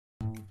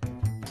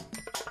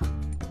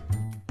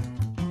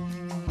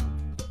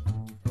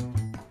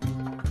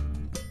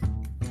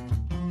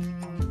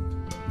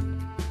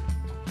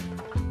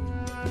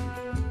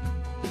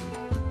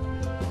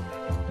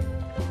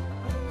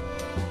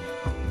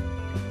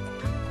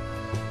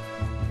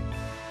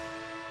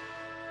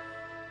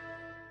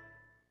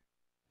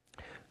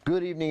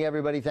Good evening,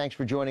 everybody. Thanks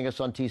for joining us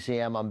on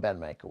TCM. I'm Ben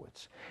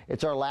Mankiewicz.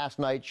 It's our last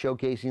night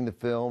showcasing the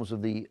films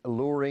of the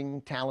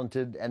alluring,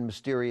 talented, and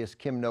mysterious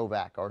Kim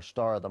Novak, our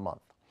star of the month.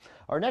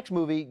 Our next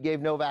movie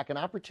gave Novak an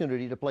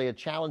opportunity to play a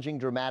challenging,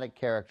 dramatic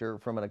character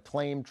from an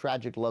acclaimed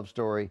tragic love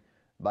story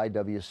by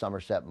W.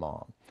 Somerset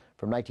Maugham.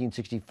 From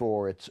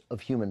 1964, it's Of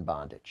Human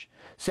Bondage.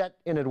 Set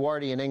in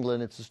Edwardian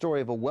England, it's the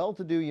story of a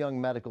well-to-do young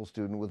medical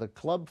student with a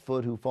club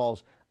foot who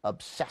falls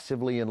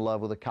obsessively in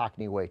love with a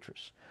Cockney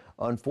waitress.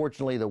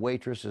 Unfortunately, the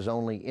waitress is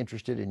only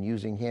interested in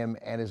using him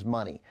and his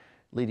money,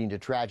 leading to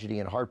tragedy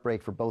and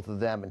heartbreak for both of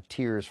them and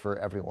tears for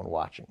everyone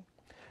watching.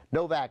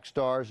 Novak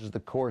stars as the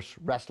coarse,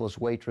 restless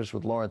waitress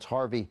with Lawrence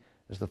Harvey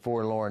as the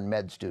forlorn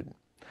med student.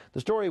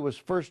 The story was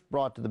first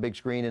brought to the big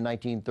screen in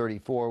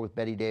 1934 with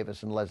Bette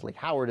Davis and Leslie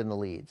Howard in the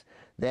leads.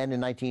 Then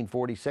in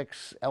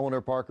 1946,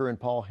 Eleanor Parker and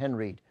Paul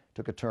Henreid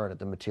took a turn at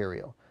the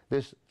material.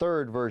 This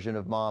third version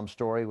of Maugham's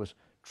story was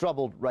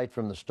troubled right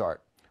from the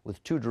start,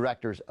 with two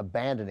directors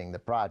abandoning the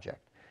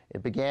project.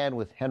 It began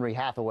with Henry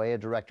Hathaway, a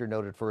director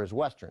noted for his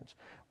westerns.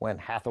 When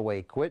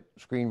Hathaway quit,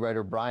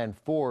 screenwriter Brian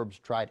Forbes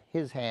tried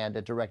his hand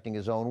at directing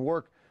his own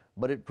work,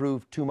 but it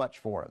proved too much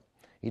for him.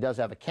 He does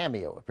have a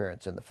cameo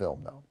appearance in the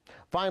film, though.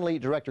 Finally,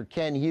 director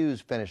Ken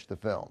Hughes finished the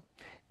film.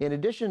 In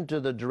addition to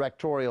the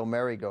directorial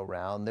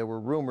merry-go-round, there were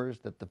rumors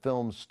that the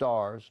film's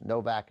stars,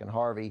 Novak and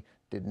Harvey,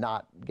 did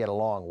not get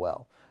along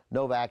well.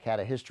 Novak had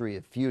a history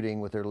of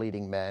feuding with her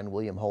leading men,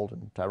 William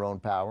Holden, Tyrone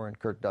Power, and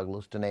Kirk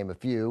Douglas, to name a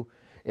few.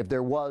 If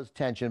there was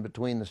tension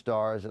between the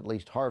stars, at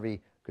least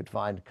Harvey could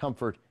find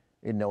comfort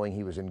in knowing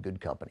he was in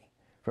good company.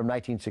 From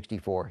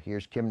 1964,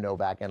 here's Kim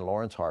Novak and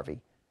Lawrence Harvey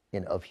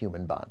in Of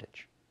Human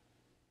Bondage.